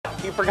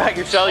you forgot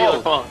your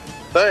cellular phone.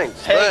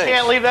 Thanks. Hey, thanks. you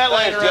can't leave that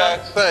laying around.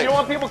 Jack, thanks. You don't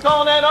want people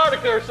calling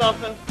Antarctica or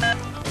something.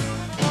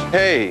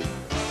 Hey,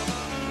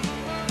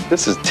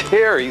 this is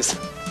Terry's.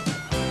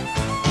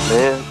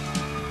 Man,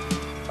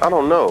 I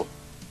don't know.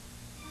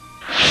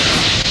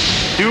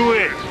 Do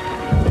it.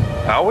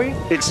 Howie?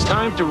 It's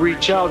time to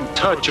reach out and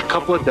touch a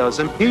couple of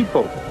dozen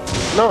people.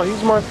 No,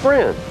 he's my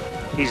friend.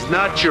 He's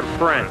not your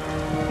friend.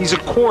 He's a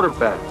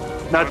quarterback.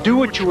 Now do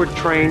what you were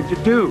trained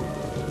to do.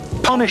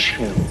 Punish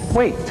him.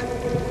 Wait.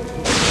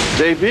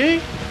 JB?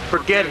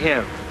 Forget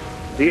him.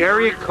 The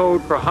area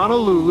code for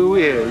Honolulu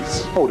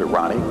is... Hold it,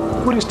 Ronnie.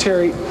 What has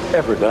Terry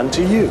ever done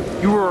to you?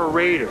 You were a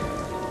Raider.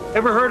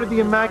 Ever heard of the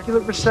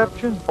Immaculate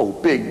Reception? Oh,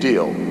 big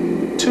deal.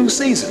 2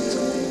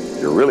 seasons.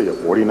 You're really a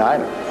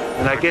 49er.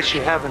 And I guess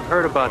you haven't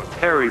heard about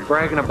Terry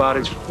bragging about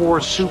his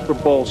 4 Super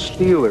Bowl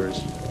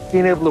Steelers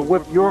being able to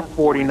whip your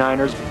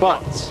 49ers'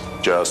 butts.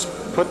 Just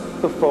put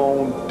the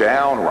phone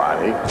down,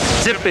 Ronnie.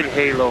 Zip it,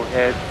 Halo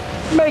Head.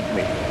 Make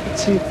me.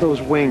 Let's see if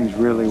those wings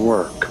really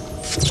work.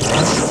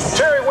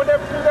 Terry would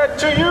never do that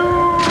to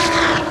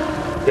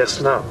you!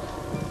 Guess not.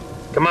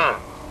 Come on.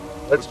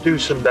 Let's do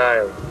some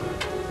dialing.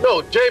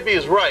 No, JB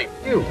is right.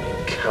 You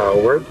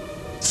coward.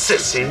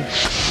 Sissy.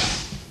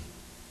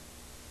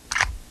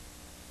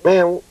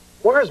 Man,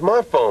 where's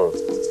my phone?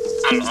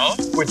 Hello?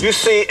 Would you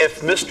see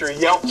if Mr.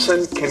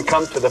 Yeltsin can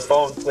come to the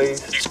phone,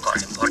 please? It's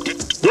quite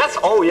important. Yes,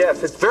 oh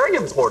yes, it's very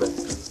important.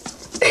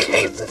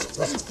 Hey,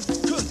 listen.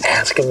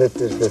 Ask him if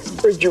his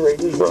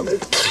refrigerator's running.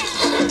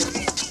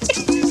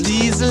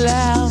 Please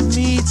allow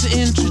me to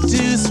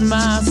introduce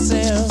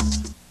myself.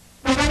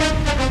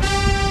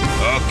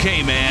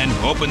 Okay, man,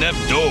 open them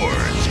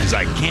doors, because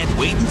I can't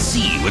wait and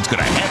see what's going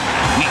to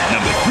happen week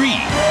number 3.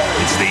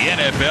 It's the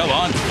NFL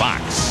on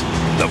Fox.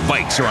 The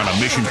Vikes are on a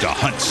mission to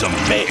hunt some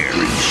bear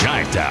in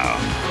Chi-Town.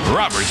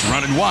 Robert's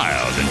running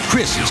wild, and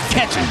Chris is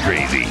catching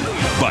crazy.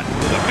 But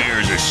the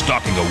Bears are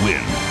stalking a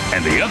win, and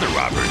the other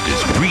Robert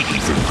is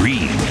greedy for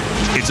green.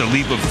 It's a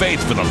leap of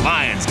faith for the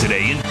Lions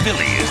today in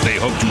Philly as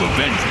they hope to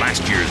avenge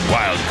last year's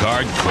wild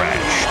card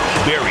crash.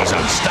 Barry's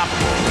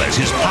unstoppable as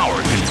his power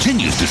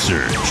continues to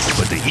surge,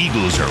 but the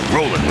Eagles are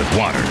rolling with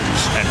Waters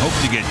and hope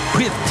to get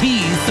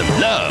 15th of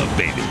love,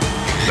 baby.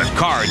 The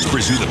Cards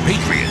pursue the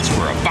Patriots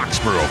for a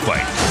Foxborough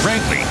fight.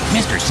 Frankly,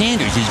 Mr.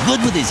 Sanders is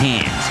good with his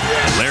hands.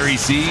 Larry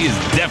C. is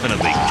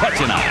definitely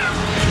catching on.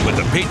 But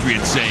the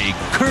Patriots say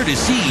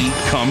courtesy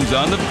comes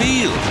on the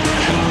field.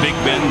 Big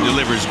Ben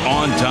delivers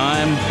on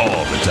time,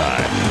 all the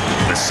time.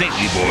 The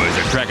Saintly boys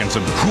are tracking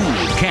some cool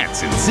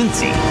cats in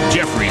Cincy.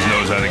 Jeffries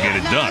knows how to get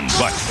it done,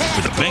 but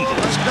for the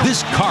Bengals,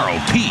 this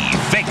Carl P.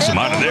 fakes them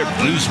out of their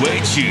blue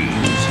suede shoes.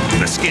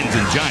 The Skins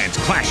and Giants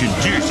clash in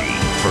Jersey.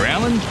 For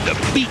Allen, the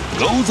beat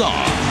goes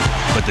on.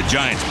 But the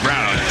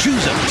Giants-Browns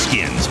chews up the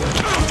Skins.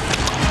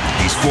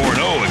 He's 4-0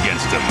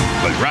 against them,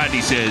 but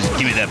Rodney says,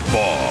 give me that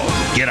ball.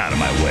 Get out of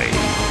my way.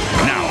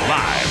 Now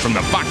live from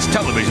the Fox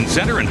Television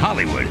Center in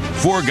Hollywood,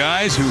 4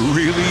 guys who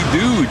really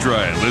do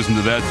try and listen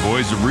to that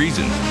voice of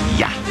reason.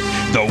 Yeah,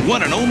 the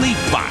one and only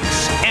Fox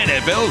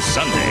NFL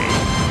Sunday.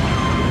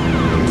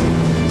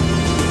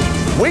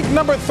 Week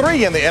number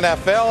 3 in the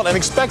NFL, and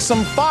expect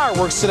some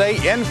fireworks today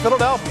in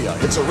Philadelphia.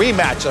 It's a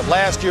rematch of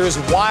last year's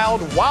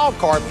wild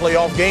card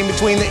playoff game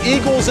between the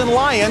Eagles and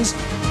Lions.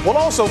 We'll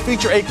also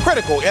feature a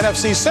critical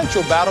NFC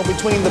Central battle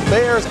between the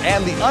Bears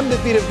and the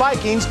undefeated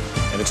Vikings,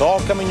 and it's all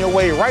coming your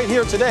way right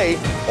here today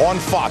on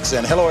Fox.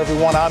 And hello,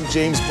 everyone. I'm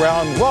James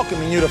Brown,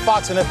 welcoming you to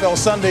Fox NFL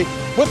Sunday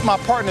with my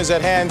partners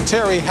at hand,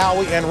 Terry,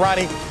 Howie, and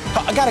Ronnie.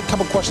 I got a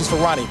couple questions for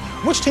Ronnie.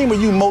 Which team are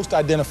you most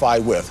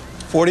identified with?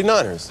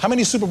 49ers. How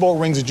many Super Bowl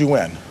rings did you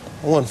win?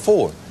 I won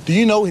 4. Do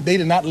you know they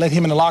did not let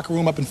him in the locker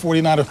room up in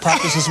 49ers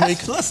practice this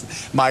week? Listen,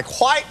 Mike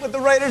White with the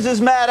Raiders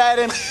is mad at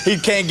him. He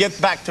can't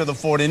get back to the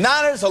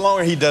 49ers. The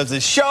longer he does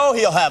his show,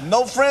 he'll have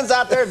no friends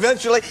out there.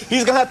 Eventually,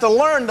 he's going to have to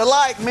learn to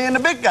like me and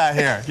the big guy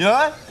here. You know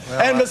what? Well,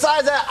 and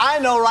besides that, I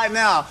know right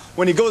now,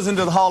 when he goes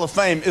into the Hall of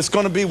Fame, it's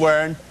going to be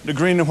wearing the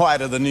green and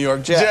white of the New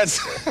York Jets.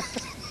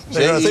 See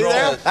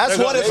there? That's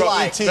what it's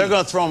like. They're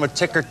going to throw him a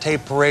ticker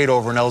tape parade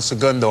over in El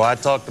Segundo. I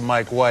talked to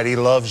Mike White. He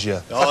loves you.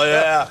 Oh,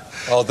 yeah.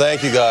 Oh,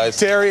 thank you, guys.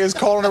 Terry is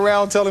calling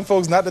around telling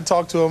folks not to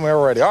talk to him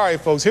already. All right,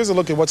 folks, here's a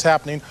look at what's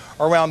happening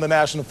around the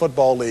National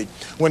Football League.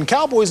 When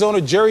Cowboys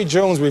owner Jerry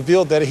Jones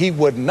revealed that he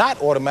would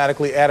not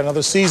automatically add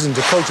another season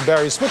to Coach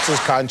Barry Switzer's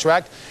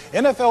contract,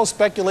 NFL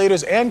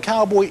speculators and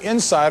Cowboy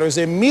insiders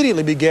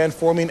immediately began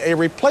forming a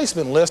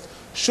replacement list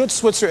should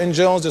Switzer and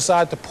Jones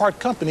decide to part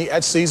company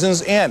at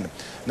season's end.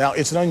 Now,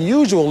 it's an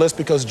unusual list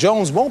because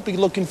Jones won't be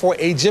looking for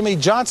a Jimmy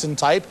Johnson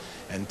type,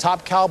 and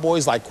top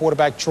Cowboys like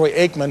quarterback Troy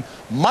Aikman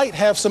might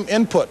have some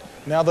input.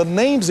 Now, the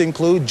names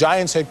include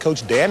Giants head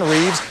coach Dan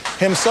Reeves,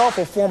 himself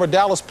a former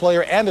Dallas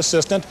player and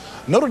assistant,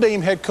 Notre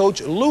Dame head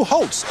coach Lou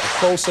Holtz, a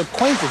close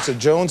acquaintance of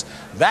Jones,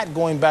 that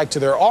going back to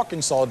their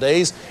Arkansas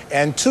days,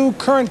 and 2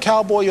 current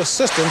Cowboy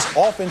assistants,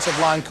 offensive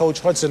line coach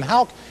Hudson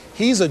Houck,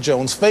 he's a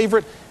Jones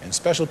favorite, and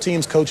special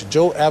teams coach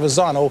Joe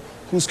Avezzano,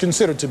 who's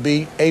considered to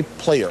be a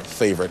player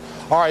favorite.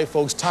 All right,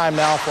 folks, time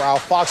now for our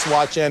Fox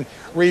Watch, and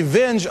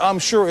revenge, I'm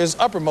sure, is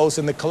uppermost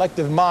in the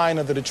collective mind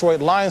of the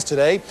Detroit Lions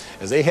today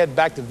as they head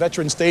back to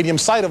Veterans Stadium,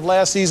 site of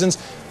last season's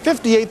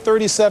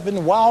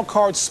 58-37 wild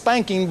card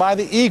spanking by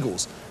the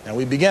Eagles. And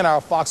we begin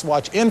our Fox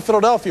Watch in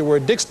Philadelphia, where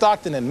Dick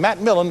Stockton and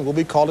Matt Millen will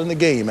be calling the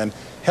game. And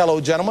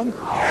hello, gentlemen.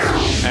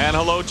 And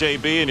hello,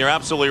 JB. And you're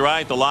absolutely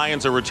right. The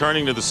Lions are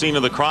returning to the scene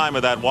of the crime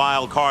of that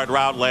wild card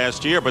route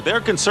last year. But their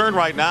concern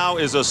right now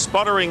is a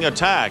sputtering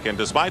attack. And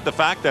despite the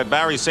fact that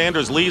Barry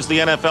Sanders leads the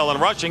NFL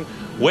in rushing,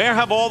 where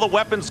have all the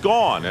weapons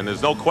gone? And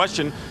there's no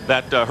question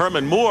that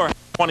Herman Moore had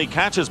 20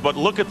 catches, but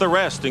look at the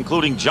rest,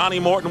 including Johnny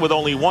Morton with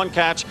only 1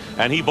 catch,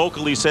 and he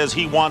vocally says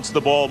he wants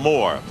the ball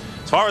more.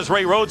 As far as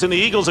Ray Rhodes and the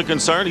Eagles are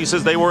concerned, he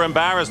says they were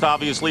embarrassed,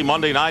 obviously,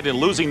 Monday night in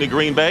losing to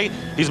Green Bay.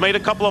 He's made a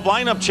couple of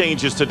lineup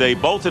changes today,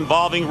 both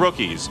involving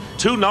rookies.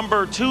 2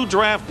 number 2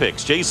 draft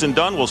picks. Jason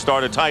Dunn will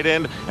start at tight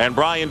end, and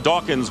Brian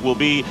Dawkins will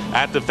be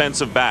at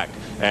defensive back.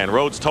 And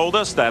Rhodes told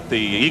us that the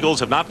Eagles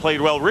have not played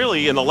well,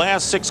 really, in the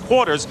last 6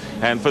 quarters.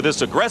 And for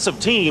this aggressive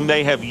team,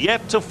 they have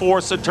yet to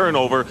force a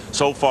turnover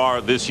so far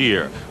this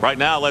year. Right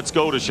now, let's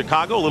go to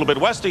Chicago, a little bit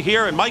west of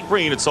here, and Mike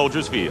Green at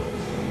Soldier Field.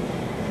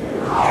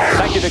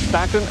 Thank you, Dick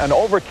Stockton. An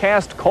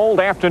overcast, cold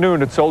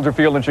afternoon at Soldier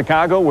Field in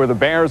Chicago, where the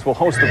Bears will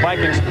host the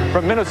Vikings.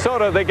 From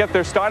Minnesota, they get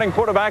their starting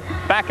quarterback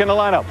back in the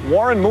lineup.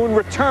 Warren Moon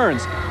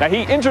returns. Now,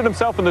 he injured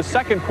himself in the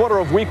second quarter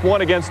of Week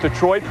 1 against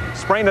Detroit.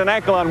 Sprained an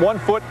ankle on one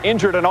foot,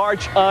 injured an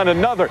arch on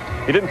another.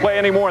 He didn't play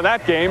anymore in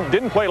that game.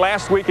 Didn't play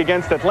last week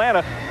against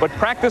Atlanta, but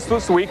practiced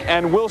this week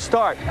and will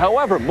start.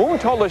 However, Moon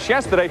told us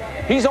yesterday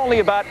he's only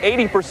about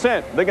 80%.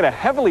 They're going to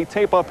heavily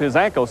tape up his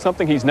ankle,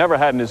 something he's never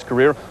had in his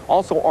career.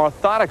 Also,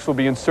 orthotics will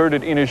be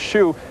inserted in his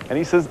shoe, and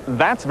he says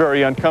that's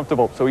very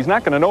uncomfortable. So he's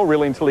not going to know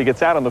really until he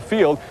gets out on the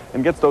field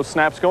and gets those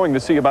snaps going to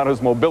see about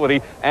his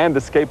mobility and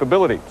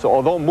escapability. So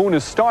although Moon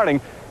is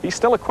starting, he's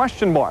still a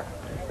question mark.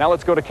 Now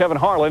let's go to Kevin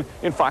Harlan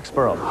in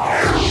Foxborough.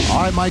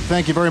 All right, Mike,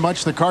 thank you very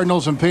much. The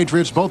Cardinals and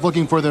Patriots both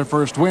looking for their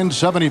first win.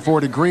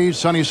 74 degrees,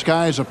 sunny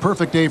skies, a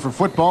perfect day for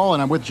football.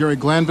 And I'm with Jerry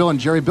Glanville. And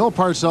Jerry, Bill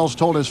Parcells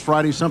told us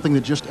Friday something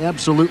that just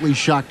absolutely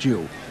shocked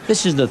you.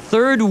 This is the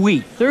third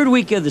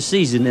week of the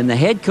season, and the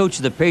head coach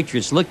of the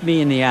Patriots looked me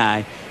in the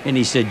eye, and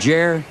he said,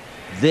 Jer,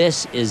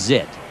 this is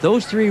it.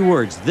 Those 3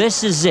 words,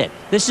 this is it.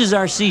 This is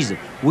our season.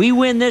 We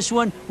win this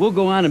one, we'll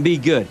go on and be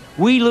good.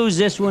 We lose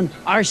this one,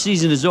 our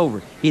season is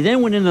over. He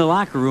then went in the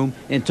locker room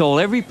and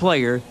told every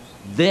player,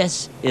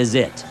 this is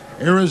it.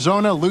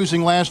 Arizona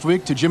losing last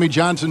week to Jimmy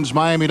Johnson's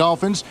Miami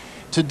Dolphins.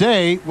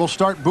 Today, we'll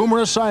start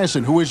Boomer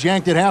Esiason, who was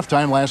yanked at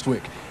halftime last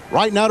week.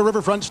 Right now to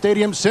Riverfront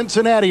Stadium,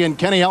 Cincinnati, and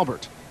Kenny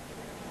Albert.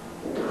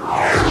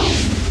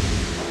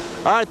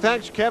 All right,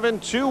 thanks, Kevin.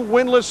 2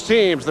 winless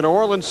teams, the New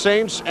Orleans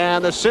Saints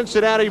and the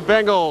Cincinnati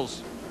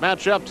Bengals,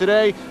 match up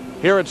today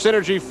here at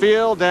Synergy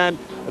Field. And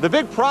the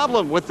big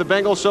problem with the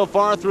Bengals so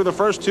far through the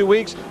first 2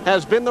 weeks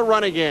has been the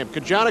running game.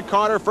 Kajana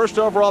Carter, first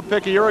overall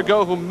pick a year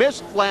ago, who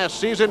missed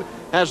last season,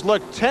 has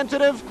looked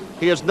tentative.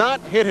 He has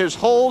not hit his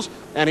holes,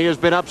 and he has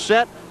been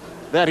upset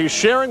that he's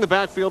sharing the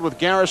backfield with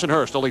Garrison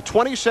Hurst. Only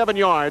 27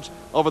 yards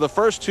over the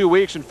first 2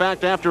 weeks. In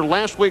fact, after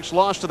last week's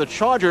loss to the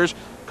Chargers,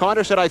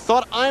 Carter said, I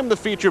thought I'm the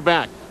feature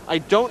back. I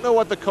don't know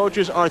what the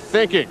coaches are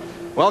thinking.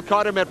 Well,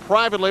 Carter met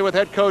privately with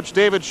head coach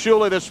David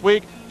Shula this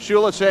week.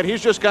 Shula said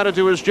he's just got to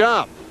do his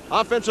job.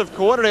 Offensive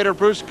coordinator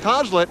Bruce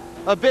Coslett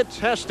a bit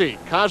testy.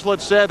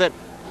 Coslett said that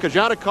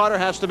Kajana Carter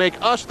has to make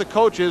us, the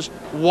coaches,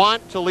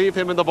 want to leave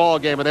him in the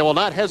ballgame, and they will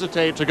not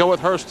hesitate to go with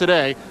Hurst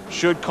today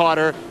should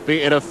Carter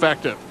be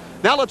ineffective.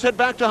 Now let's head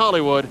back to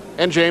Hollywood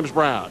and James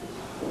Brown.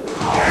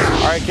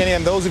 All right, Kenny,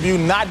 and those of you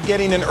not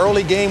getting an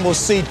early game will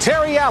see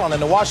Terry Allen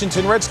and the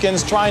Washington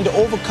Redskins trying to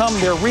overcome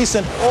their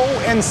recent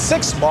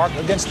 0-6 mark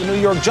against the New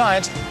York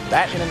Giants,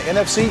 that in an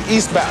NFC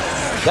East battle.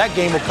 That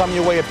game will come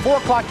your way at 4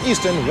 o'clock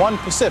Eastern, 1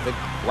 Pacific,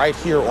 right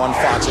here on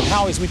Fox. And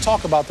Howie, as we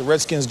talk about the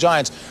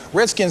Redskins-Giants,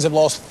 Redskins have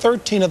lost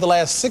 13 of the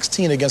last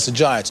 16 against the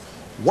Giants.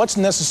 What's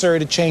necessary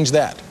to change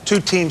that? 2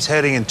 teams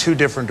heading in 2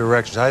 different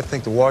directions. I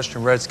think the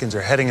Washington Redskins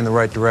are heading in the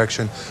right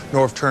direction.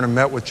 Norv Turner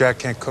met with Jack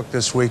Kent Cooke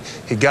this week.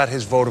 He got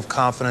his vote of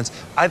confidence.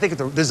 I think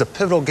this is a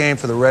pivotal game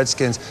for the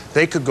Redskins.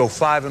 They could go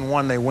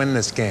 5-1. They win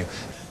this game.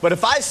 But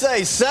if I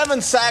say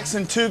 7 sacks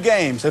in 2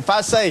 games, if I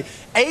say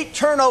 8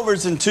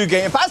 turnovers in 2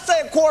 games, if I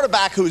say a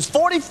quarterback who's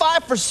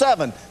 45 for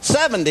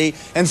 70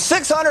 and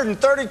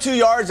 632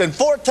 yards and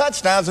 4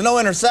 touchdowns and no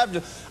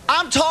interceptions,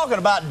 I'm talking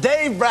about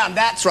Dave Brown.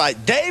 That's right,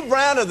 Dave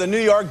Brown of the New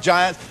York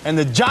Giants. And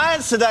the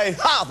Giants today,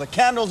 the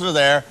candles are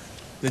there.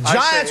 The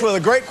Giants with a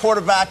great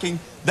quarterbacking,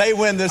 they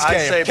win this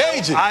game.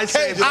 Cajun,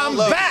 I'm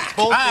back.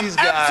 Both I'm these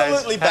guys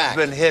absolutely back. have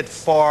been hit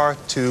far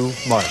too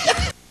much.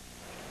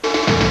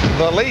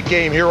 The late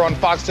game here on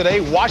Fox today,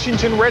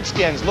 Washington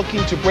Redskins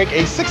looking to break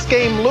a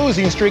 6-game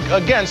losing streak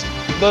against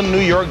the New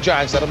York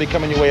Giants. That'll be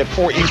coming your way at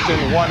 4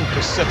 Eastern, 1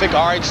 Pacific.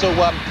 All right, so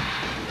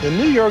the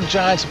New York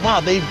Giants,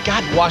 wow, they've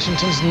got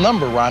Washington's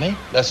number, Ronnie.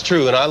 That's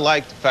true, and I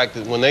like the fact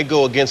that when they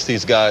go against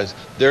these guys,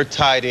 their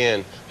tight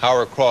end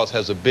Howard Cross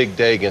has a big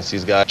day against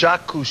these guys.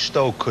 Jacques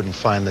Cousteau couldn't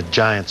find the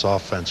Giants'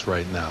 offense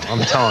right now. I'm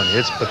telling you,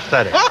 it's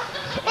pathetic.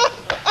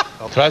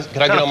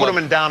 Can I get on put them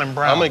in down and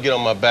brown. I'm going to get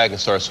on my back and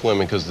start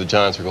swimming because the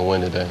Giants are going to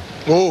win today.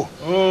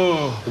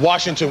 Ooh.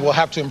 Washington will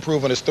have to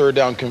improve on his third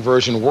down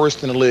conversion,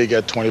 worst in the league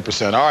at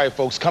 20%. All right,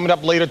 folks, coming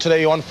up later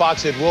today on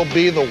Fox, it will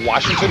be the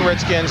Washington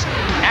Redskins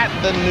at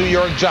the New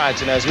York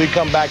Giants. And as we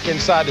come back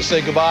inside to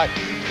say goodbye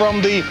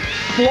from the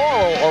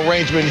floral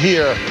arrangement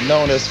here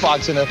known as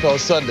Fox NFL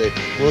Sunday,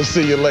 we'll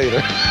see you later.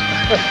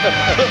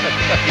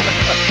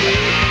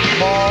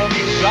 Ball,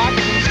 Jacques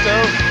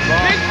Cousteau.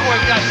 Big boy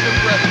got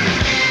some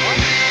breath.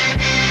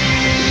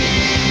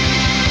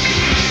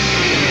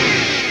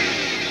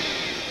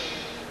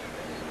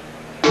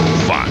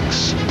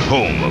 Fox,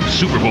 home of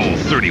Super Bowl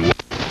 31.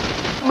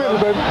 60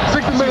 minutes, baby.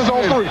 60 minutes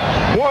on 3.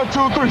 1,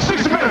 2, 3.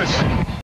 60 minutes.